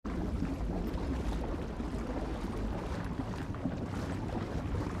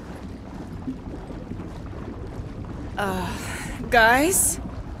Guys?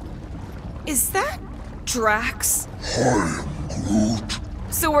 Is that DRAX? Hi, Groot.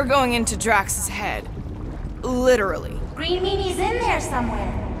 So we're going into DRAX's head. Literally. Green Meanie's in there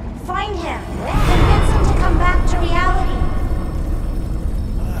somewhere. Find him. Convince him to come back to reality.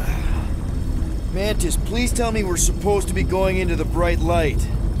 Mantis, please tell me we're supposed to be going into the bright light.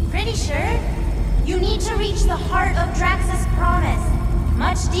 Pretty sure. You need to reach the heart of Drax's promise.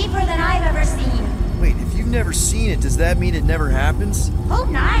 Much deeper than I've ever seen. Wait, if you've never seen it, does that mean it never happens? Hope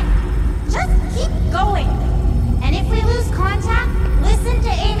not. Just keep going. And if we lose contact, listen to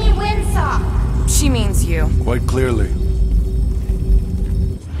Amy Winsock. She means you. Quite clearly.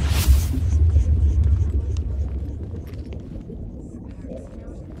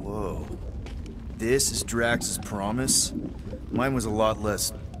 Whoa. This is Drax's promise? Mine was a lot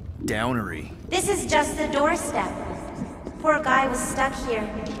less downery. This is just the doorstep. Poor guy was stuck here,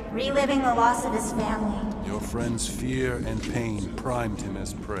 reliving the loss of his family. Your friend's fear and pain primed him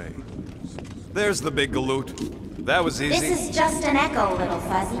as prey. There's the big galoot. That was easy. This is just an echo, little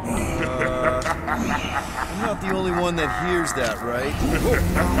fuzzy. I'm not the only one that hears that, right?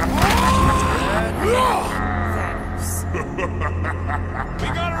 Thanos. We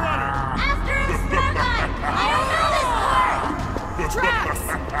got a runner! After him, Starlight! I don't know this part! DRAX!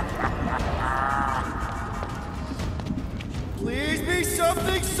 Please be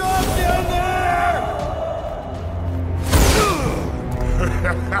something soft down there!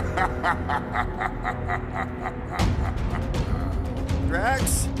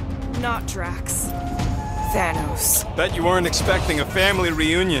 Drax? Not DRAX. Thanos. Bet you weren't expecting a family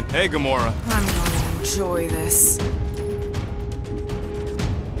reunion, hey Gamora? I'm gonna enjoy this.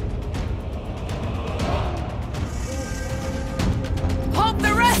 Hope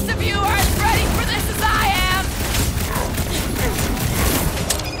the rest of you are as ready for this as I am!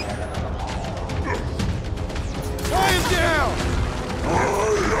 Tie him down!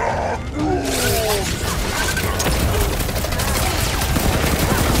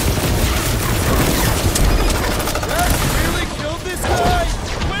 Drax really killed this guy?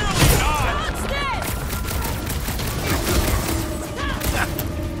 Clearly not!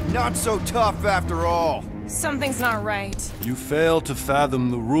 Not so tough after all. Something's not right. You fail to fathom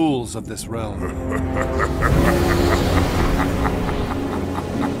the rules of this realm.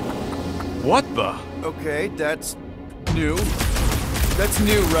 What the? Okay, that's new. That's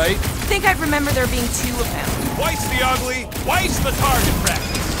new, right? I think I remember there being two of them. Twice the ugly, twice the target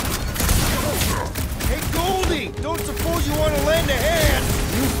practice. Hey, Goldie! Don't suppose you want to lend a hand?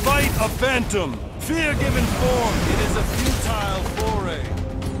 You fight a phantom! Fear given form! It is a futile foray!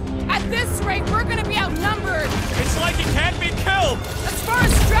 At this rate, we're gonna be outnumbered! It's like he can't be killed! As far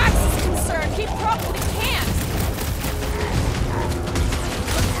as DRAX is concerned, he probably can't!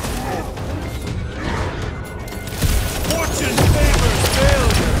 Fortune favors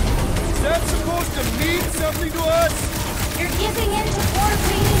failure! Is that supposed to mean something to us? You're giving in to poor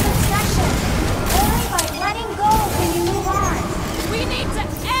Greedy's obsession. Only by letting go can you move on. We need to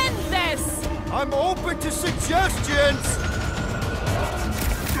end this! I'm open to suggestions!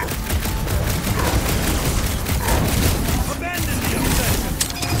 Abandon the obsession!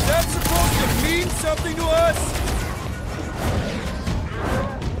 Is that supposed to mean something to us?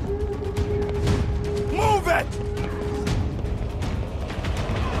 Move it!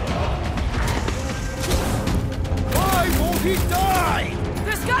 Why won't he die?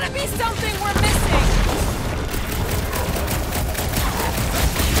 There's gotta be something we're missing!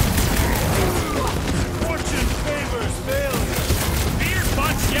 Fortune favors failure! Beer,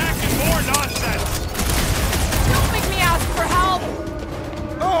 punch, yak, and more nonsense! Don't make me ask for help!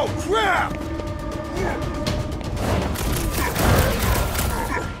 Oh, crap!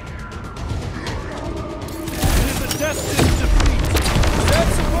 It is a destined defeat! Is that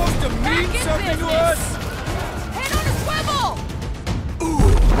supposed to mean Back in something to business. us? Head on a swivel!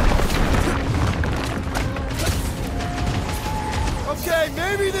 Okay,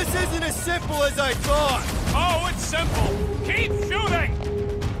 maybe this isn't as simple as I thought. Oh, it's simple! Keep shooting!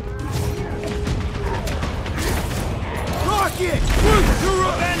 Rocket! You're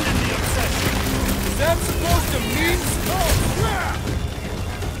Abandon the obsession! Is that supposed to mean... Oh, crap!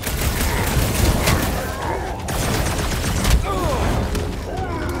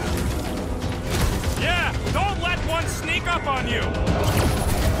 Yeah, don't let one sneak up on you!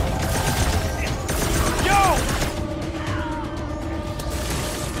 Yo!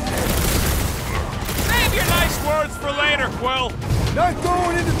 Save your nice words for later, Quill! Not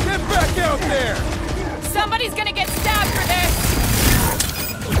going in to get back out there! Somebody's gonna get stabbed for this!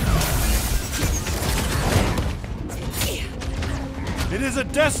 It is a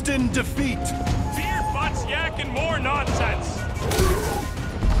destined defeat! Beer, butts, yak, talking more nonsense.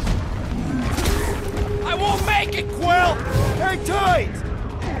 I won't make it, Quill! Hang tight!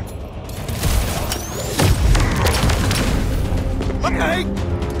 I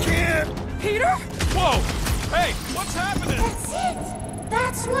can't! Peter? Whoa! Hey, what's happening? That's it!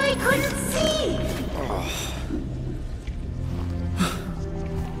 That's why I couldn't see!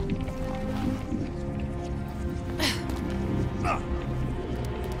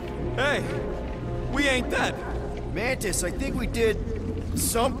 Hey, we ain't dead. Mantis, I think we did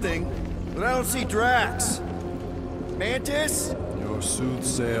something, but I don't see Drax. Mantis? Your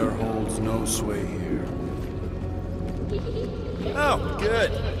soothsayer holds no sway here. Oh,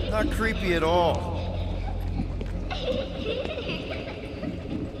 good. Not creepy at all.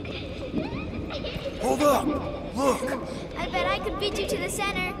 Hold up! Look! I bet I could beat you to the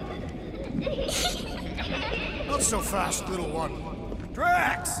center. Not so fast, little one.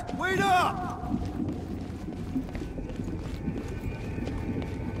 Drax! Wait up!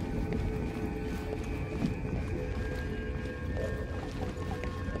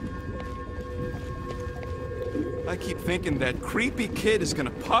 I keep thinking that creepy kid is gonna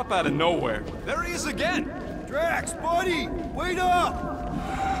pop out of nowhere. There he is again! Drax, buddy! Wait up!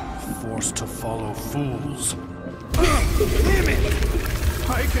 Forced to follow fools. Damn it!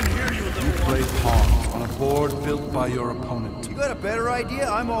 I can hear you, little one. Play pawns on a board built by your opponent. You got a better idea?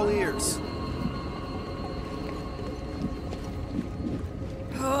 I'm all ears.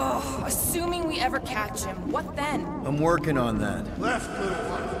 Oh, assuming we ever catch him, what then? I'm working on that. Left, little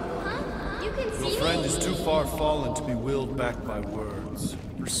one. Huh? You can see Your friend me? is too far fallen to be willed back by words.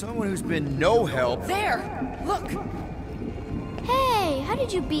 For someone who's been no help... There! Look! Hey, how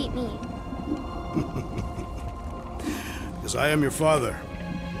did you beat me? Because I am your father.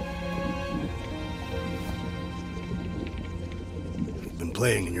 You've been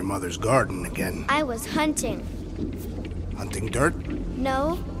playing in your mother's garden again. I was hunting. Hunting dirt?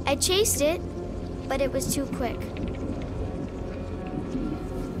 No, I chased it, but it was too quick.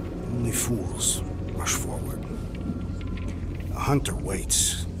 Only fools rush forward. A hunter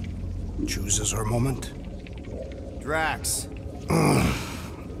waits. Chooses her moment. Drax.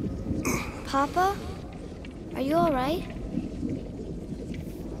 Papa? Are you alright?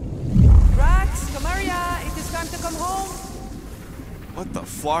 Drax, Camaria, it is time to come home. What the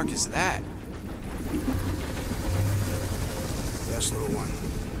flark is that? Yes, little one.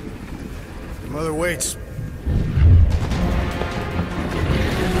 Your mother waits.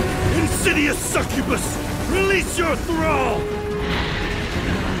 Insidious succubus! Release your thrall!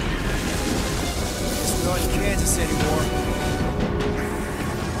 It's not in Kansas anymore.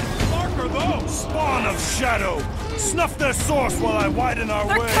 Mark are those! Spawn of shadow! Snuff their source while I widen our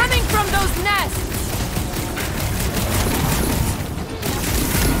They're way! coming from those nests!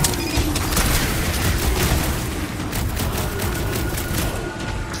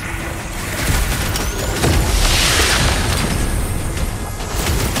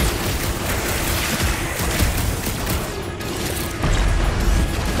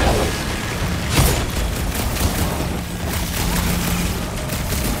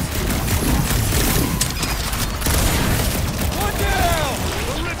 One down!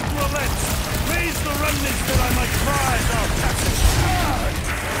 The rift relents! Raise the remnants that I might prize our passage!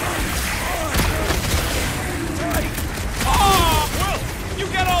 Oh, Will! You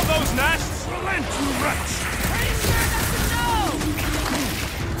get all those nests? Relent, you wretch! Pretty sure that's a no!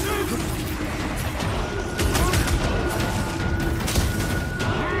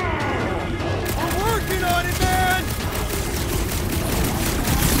 We're working on it, man!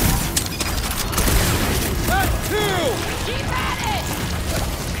 That too! Keep at it!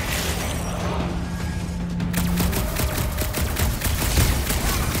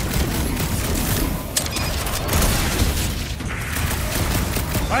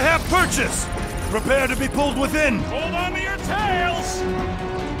 I have purchase! Prepare to be pulled within! Hold on to your tails!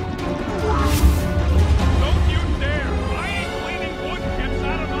 Don't you dare! I ain't cleaning wood chips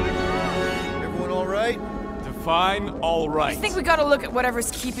out of my car! Everyone all right? Define all right. I think we gotta look at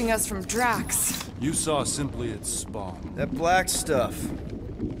whatever's keeping us from Drax. You saw simply its spawn. That black stuff.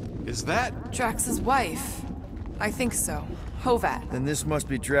 Is that? Drax's wife. I think so. Hovat. Then this must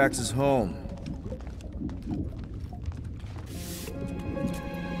be Drax's home.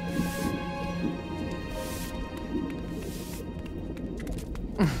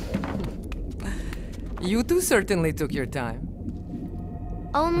 You two certainly took your time.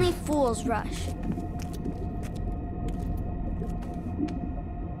 Only fools rush.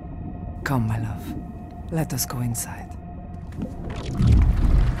 Come, my love. Let us go inside.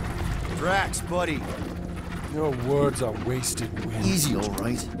 Drax, buddy. Your words are wasted wind. Easy, all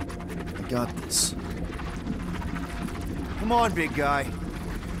right? I got this. Come on, big guy.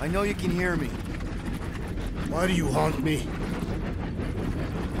 I know you can hear me. Why do you haunt me?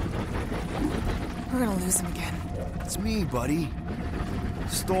 We're gonna lose him again. It's me, buddy.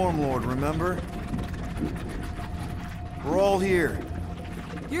 Stormlord, remember? We're all here.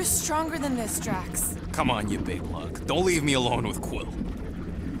 You're stronger than this, Drax. Come on, you big lug. Don't leave me alone with Quill.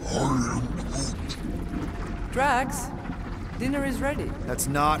 Drax, dinner is ready. That's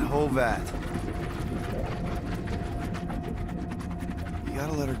not Hovat. You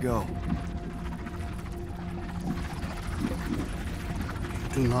gotta let her go.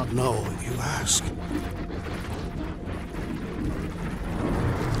 Do not know if you ask.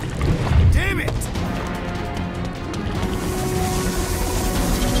 Damn it!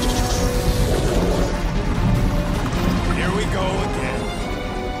 Here we go again.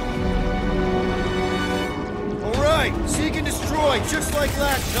 All right, seek and destroy, just like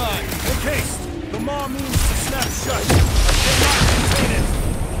last time. Make haste! The maw means to snap shut. I cannot contain it.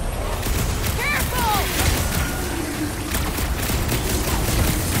 Careful!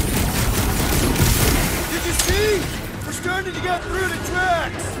 Did you see? We're starting to get through the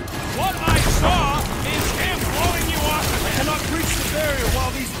tracks. What I saw is him blowing you off of I it. cannot breach the barrier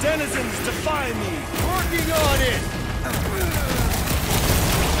while these denizens defy me. Working on it.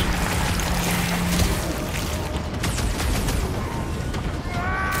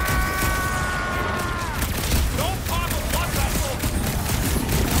 Don't pop a blood vessel.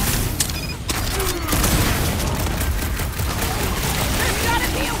 There's gotta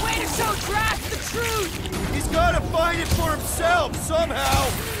be a way to show Drax the truth! He's gotta find it for himself somehow.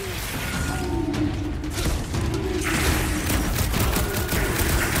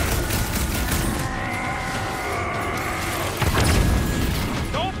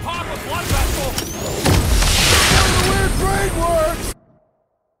 Don't pop a blood vessel. Weird brain works.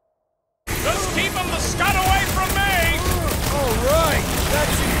 Just keep him the scud away from me. All right, that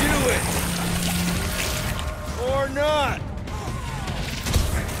should do it. Or not.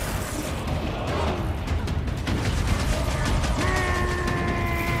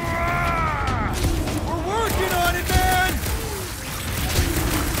 We're working on it, man.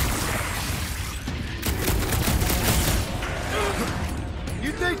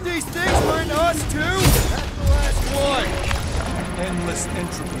 You think these things were into us too? That's the last one. Endless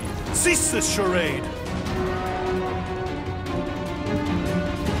entropy. Cease this charade!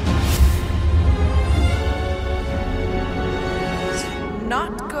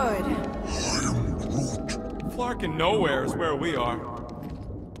 Not good. Flarkin' nowhere is where we are.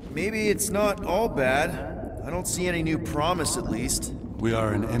 Maybe it's not all bad. I don't see any new promise, at least. We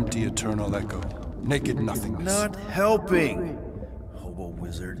are an empty eternal echo. Naked nothingness. Not helping. Hobo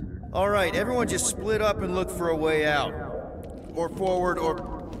wizard. All right, everyone just split up and look for a way out. Or forward, or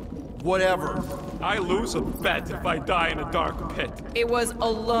whatever. I lose a bet if I die in a dark pit. It was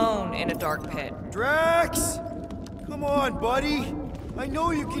alone in a dark pit. Drax! Come on, buddy. I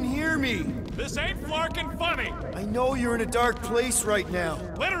know you can hear me. This ain't Flarkin' funny. I know you're in a dark place right now.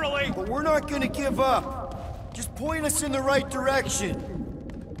 Literally. But we're not gonna give up. Just point us in the right direction.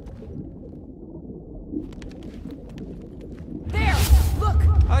 There! Look!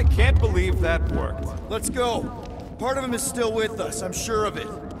 I can't believe that worked. Let's go. Part of him is still with us, I'm sure of it.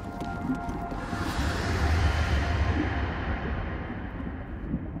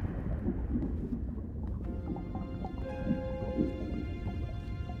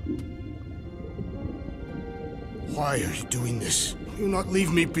 Why are you doing this? Will you not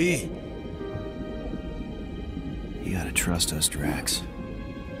leave me be? You gotta trust us, Drax.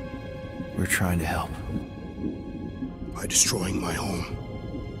 We're trying to help. By destroying my home.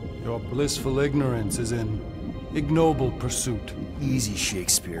 Your blissful ignorance is in ignoble pursuit. Easy,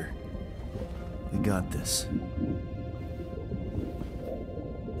 Shakespeare. We got this.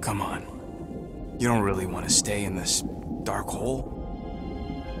 Come on. You don't really want to stay in this dark hole?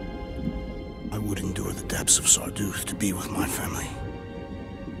 I would endure the depths of Sarduth to be with my family.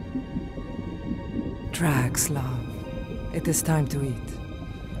 Drax, love. It is time to eat.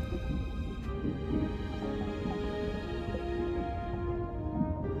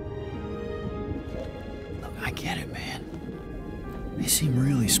 Look, I get it, man. They seem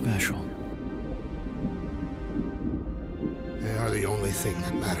really special. They are the only thing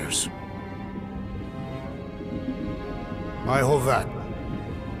that matters. My Hovat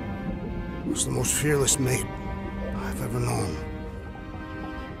was the most fearless mate I've ever known.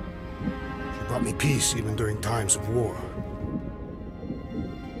 She brought me peace even during times of war.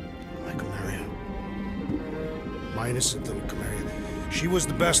 My Chimera. My innocent little Chimera. She was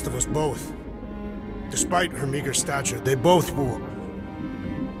the best of us both. Despite her meager stature, they both were.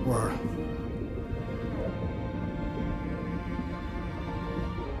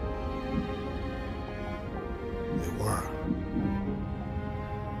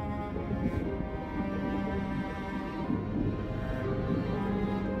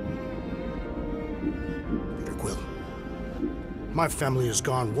 My family is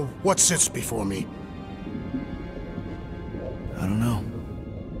gone. What sits before me? I don't know.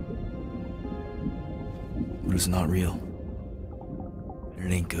 But it's not real.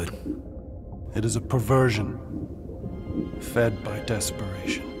 And it ain't good. It is a perversion, fed by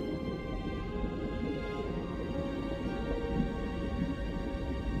desperation.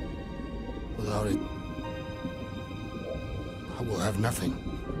 Without it, I will have nothing.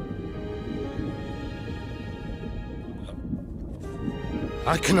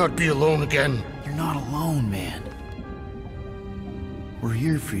 I cannot be alone again. You're not alone, man. We're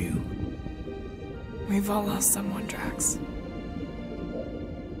here for you. We've all lost someone, Drax.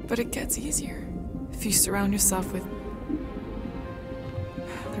 But it gets easier if you surround yourself with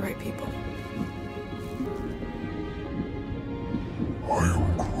the right people. I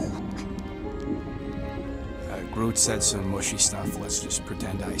am Groot. Groot said some mushy stuff. Let's just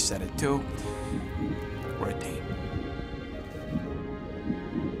pretend I said it too. We're a team.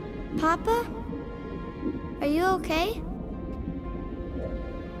 Papa? Are you okay?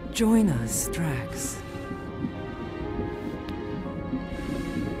 Join us, Drax.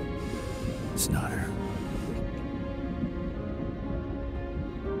 It's not her.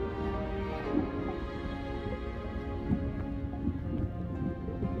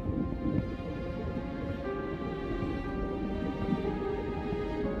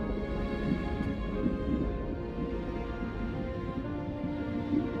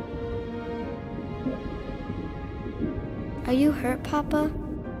 Are you hurt, Papa?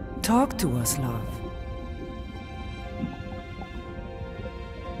 Talk to us, love.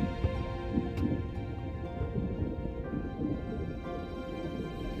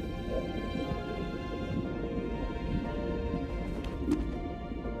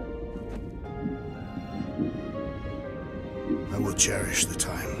 I will cherish the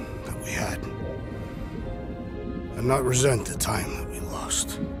time that we had, and not resent the time that we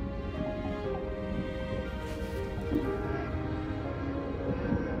lost.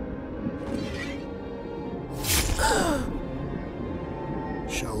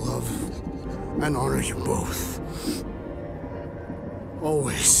 Shall love and honor you both.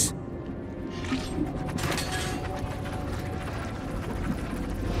 Always.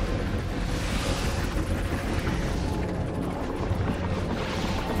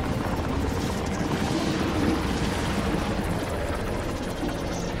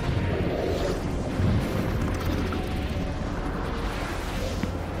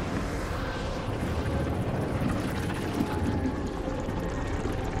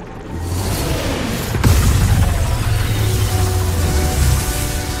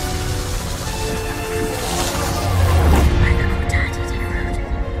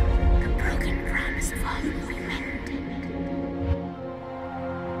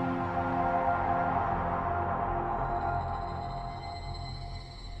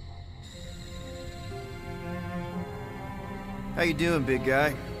 How you doing, big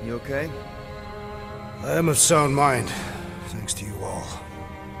guy? You okay? I am of sound mind, thanks to you all.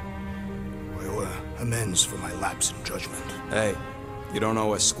 I owe amends for my lapse in judgment. Hey, you don't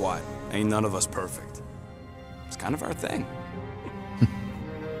owe us squat. Ain't none of us perfect. It's kind of our thing.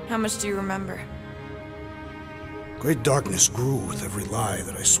 How much do you remember? Great darkness grew with every lie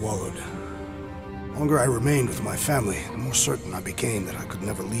that I swallowed. The longer I remained with my family, the more certain I became that I could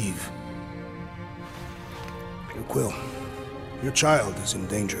never leave. Peter Quill, your child is in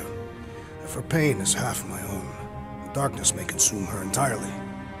danger. If her pain is half my own, the darkness may consume her entirely.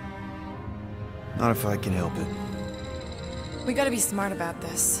 Not if I can help it. We gotta be smart about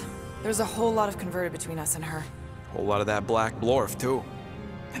this. There's a whole lot of converted between us and her. Whole lot of that black blorf, too.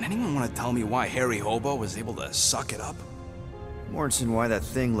 And anyone want to tell me why Harry Hobo was able to suck it up? Morrison, why that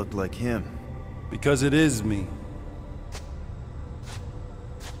thing looked like him. Because it is me.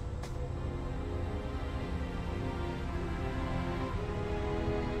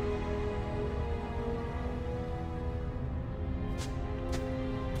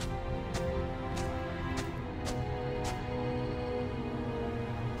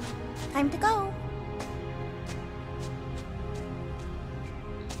 Time to go.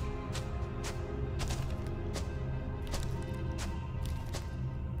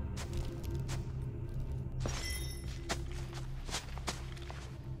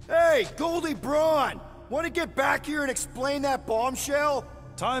 Hey, Goldie Braun! Want to get back here and explain that bombshell?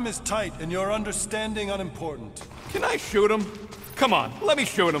 Time is tight and your understanding unimportant. Can I shoot him? Come on, let me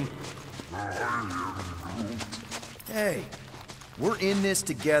shoot him. Hey, we're in this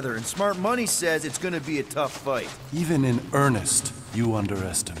together, and Smart Money says it's gonna be a tough fight. Even in earnest, you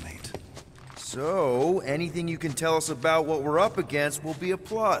underestimate. So, anything you can tell us about what we're up against will be a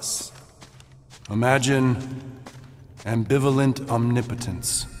plus. Imagine Ambivalent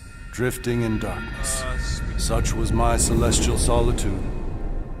omnipotence, drifting in darkness. Such was my celestial solitude.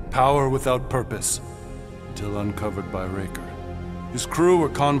 Power without purpose, until uncovered by Raker. His crew were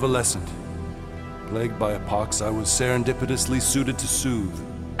convalescent. Plagued by a pox, I was serendipitously suited to soothe.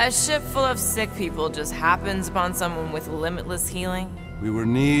 A ship full of sick people just happens upon someone with limitless healing? We were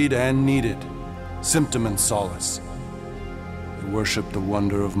need and needed, symptom and solace. They worshipped the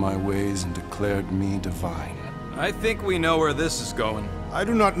wonder of my ways and declared me divine. I think we know where this is going. I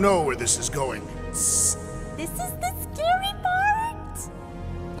do not know where this is going. This is the scary part!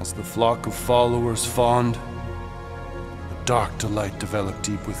 As the flock of followers fawned, a dark delight developed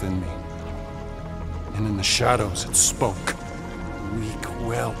deep within me. And in the shadows it spoke. Weak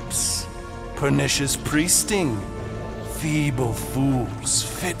whelps, pernicious priesting, feeble fools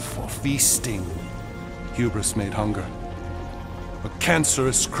fit for feasting. Hubris made hunger. A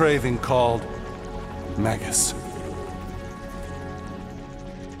cancerous craving called Magus.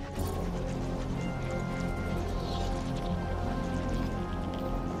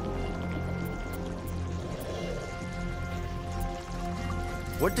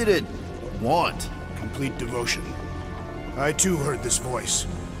 What did it want? Complete devotion. I too heard this voice,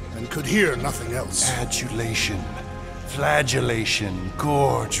 and could hear nothing else. Adulation, flagellation,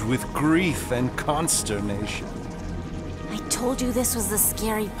 gorged with grief and consternation. I told you this was the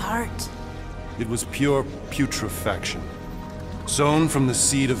scary part. It was pure putrefaction, sown from the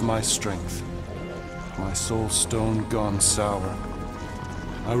seed of my strength. My soul stone gone sour.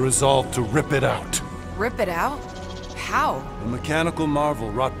 I resolved to rip it out. Rip it out? How? A mechanical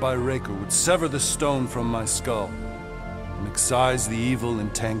marvel wrought by Raker would sever the stone from my skull and excise the evil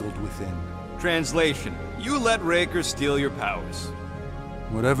entangled within. Translation: you let Raker steal your powers.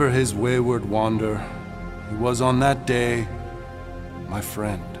 Whatever his wayward wander, he was on that day my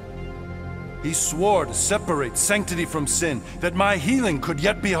friend. He swore to separate sanctity from sin, that my healing could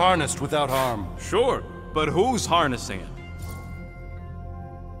yet be harnessed without harm. Sure, but who's harnessing it?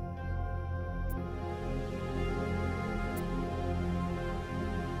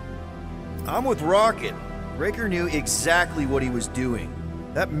 I'm with Rocket. Raker knew exactly what he was doing.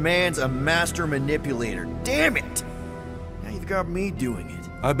 That man's a master manipulator. Damn it! Now you've got me doing it.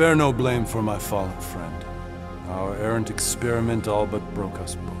 I bear no blame for my fallen friend. Our errant experiment all but broke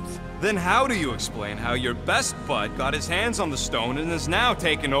us both. Then how do you explain how your best bud got his hands on the stone and is now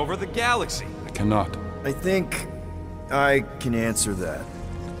taking over the galaxy? I cannot. I think I can answer that.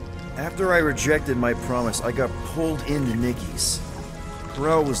 After I rejected my promise, I got pulled into Nikki's.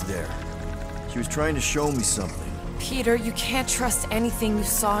 Corel was there. She was trying to show me something. Peter, you can't trust anything you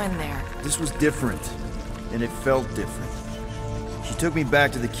saw in there. This was different, and it felt different. She took me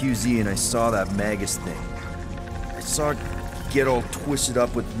back to the QZ and I saw that Magus thing. I saw it get all twisted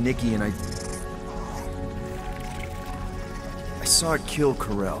up with Nikki and I saw it kill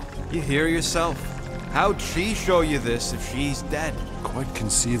Corel. You hear yourself? How'd she show you this if she's dead? Quite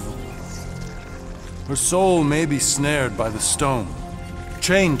conceivable. Her soul may be snared by the stone,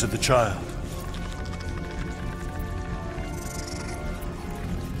 chained to the child.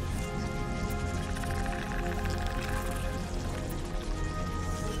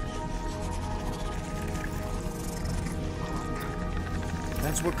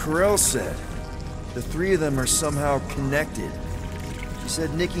 That's what Corel said. The three of them are somehow connected. She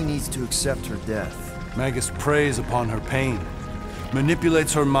said Nikki needs to accept her death. Magus preys upon her pain,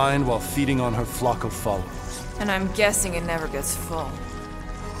 manipulates her mind while feeding on her flock of followers. And I'm guessing it never gets full.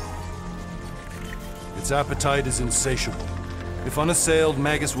 Its appetite is insatiable. If unassailed,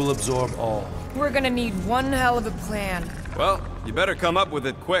 Magus will absorb all. We're gonna need one hell of a plan. Well, you better come up with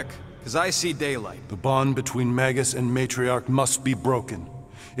it quick, because I see daylight. The bond between Magus and Matriarch must be broken.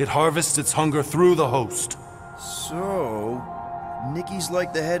 It harvests its hunger through the host. So, Nikki's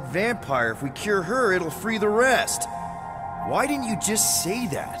like the head vampire. If we cure her, it'll free the rest. Why didn't you just say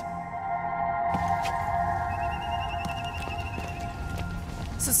that?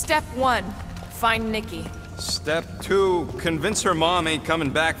 So step 1, find Nikki. Step 2, convince her mom ain't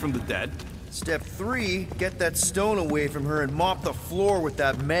coming back from the dead. Step 3, get that stone away from her and mop the floor with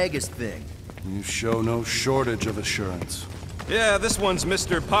that Magus thing. You show no shortage of assurance. Yeah, this one's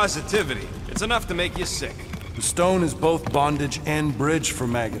Mr. Positivity. It's enough to make you sick. The stone is both bondage and bridge for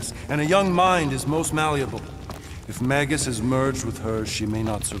Magus, and a young mind is most malleable. If Magus is merged with hers, she may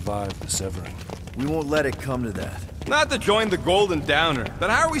not survive the severing. We won't let it come to that. Not to join the Golden Downer, but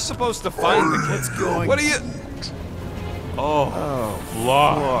how are we supposed to find the kid? What's going? What are you... Oh,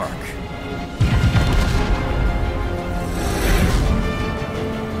 Flark.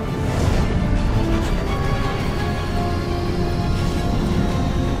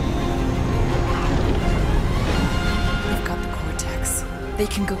 They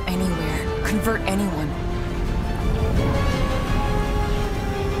can go anywhere, convert anyone.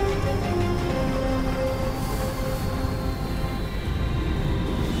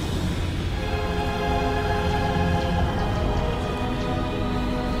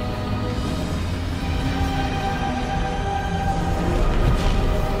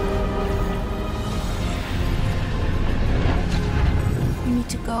 We need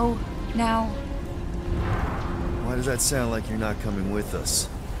to go now. Why does that sound like you're not coming with us?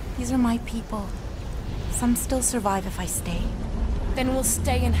 These are my people. Some still survive if I stay. Then we'll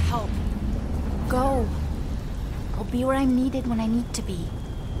stay and help. Go. I'll be where I'm needed when I need to be.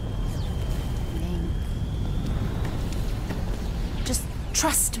 Just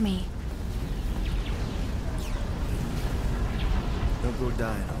trust me. Don't go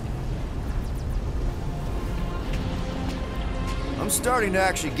dying on me. I'm starting to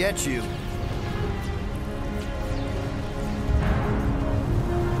actually get you.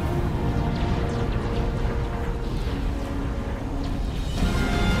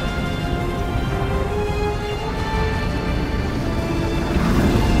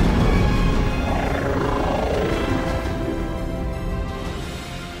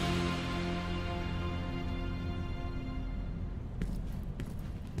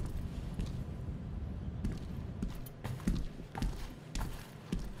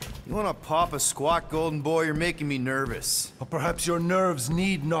 You wanna pop a squat, golden boy? You're making me nervous. Or perhaps your nerves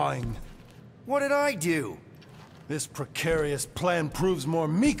need gnawing. What did I do? This precarious plan proves more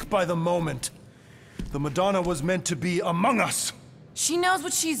meek by the moment. The Madonna was meant to be among us. She knows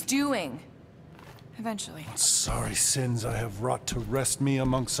what she's doing. Eventually. What sorry sins I have wrought to wrest me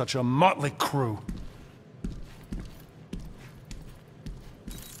among such a motley crew.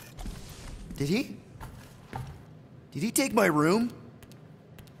 Did he? Did he take my room?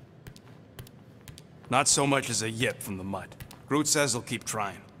 Not so much as a yip from the mud. Groot says he'll keep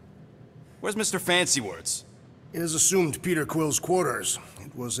trying. Where's Mr. Fancy Words? It is assumed Peter Quill's quarters.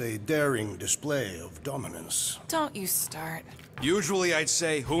 It was a daring display of dominance. Don't you start. Usually I'd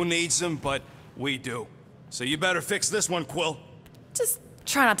say, who needs him, but we do. So you better fix this one, Quill. Just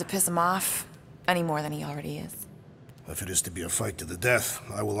try not to piss him off any more than he already is. If it is to be a fight to the death,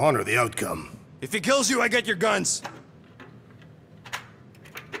 I will honor the outcome. If he kills you, I get your guns.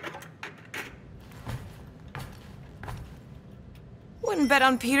 Wouldn't bet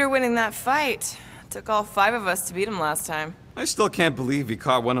on Peter winning that fight. Took all 5 of us to beat him last time. I still can't believe he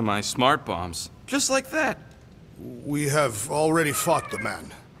caught one of my smart bombs. Just like that. We have already fought the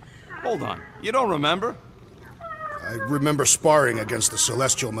man. Hold on, you don't remember? I remember sparring against the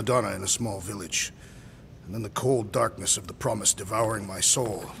Celestial Madonna in a small village. And then the cold darkness of the promise devouring my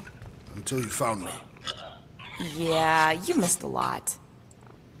soul. Until you found me. Yeah, you missed a lot.